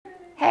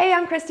Hey,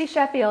 I'm Christy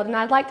Sheffield, and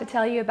I'd like to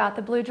tell you about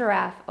the Blue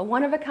Giraffe, a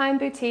one-of-a-kind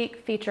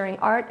boutique featuring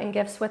art and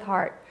gifts with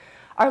heart.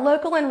 Our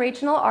local and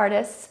regional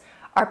artists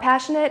are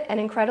passionate and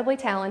incredibly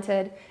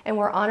talented, and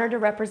we're honored to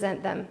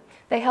represent them.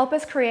 They help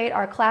us create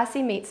our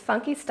classy meets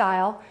funky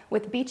style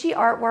with beachy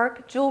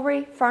artwork,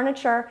 jewelry,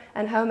 furniture,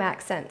 and home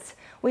accents.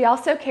 We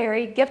also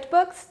carry gift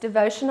books,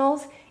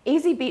 devotionals,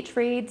 easy beach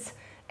reads,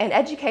 and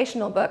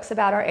educational books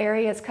about our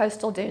area's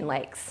coastal dune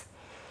lakes.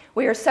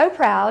 We are so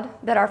proud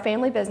that our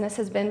family business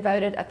has been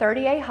voted a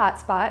 30A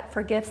hotspot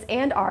for gifts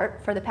and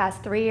art for the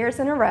past 3 years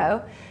in a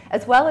row,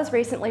 as well as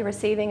recently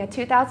receiving a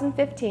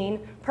 2015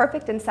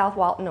 Perfect in South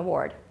Walton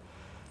Award.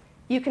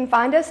 You can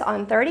find us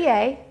on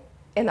 30A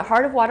in the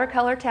heart of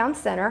Watercolor Town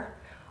Center,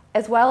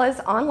 as well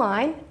as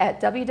online at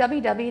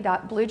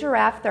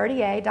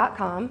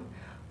www.bluegiraffe30a.com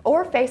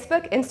or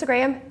Facebook,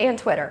 Instagram, and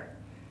Twitter.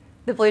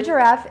 The Blue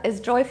Giraffe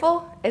is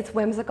joyful, it's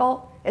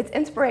whimsical, it's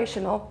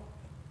inspirational,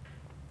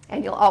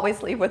 and you'll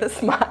always leave with a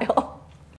smile.